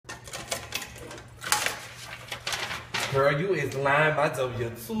Girl, you is lying. My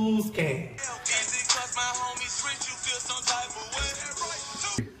W-2 scam.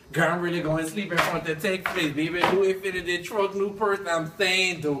 Girl, I'm really going to sleep in front of the tech place, baby. New Infinity truck, new purse, I'm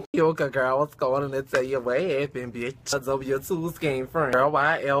saying, dude. Keyoka, girl, what's going on to tell you what happened, bitch? The W-2 came from. Girl,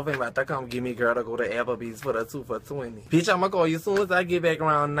 why Alvin about to come give me, girl, to go to Applebee's for the 2 for $20? Bitch, I'ma call you as soon as I get back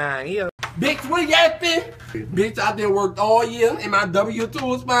around 9. Yeah. Bitch, what yapping? Bitch, I done worked all year and my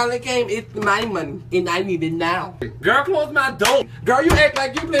W-2s finally came. It's my money and I need it now. Girl, close my door. Girl, you act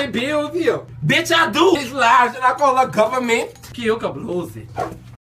like you pay bills here. Bitch, I do. It's lies and I call her government. Keyoka blows it.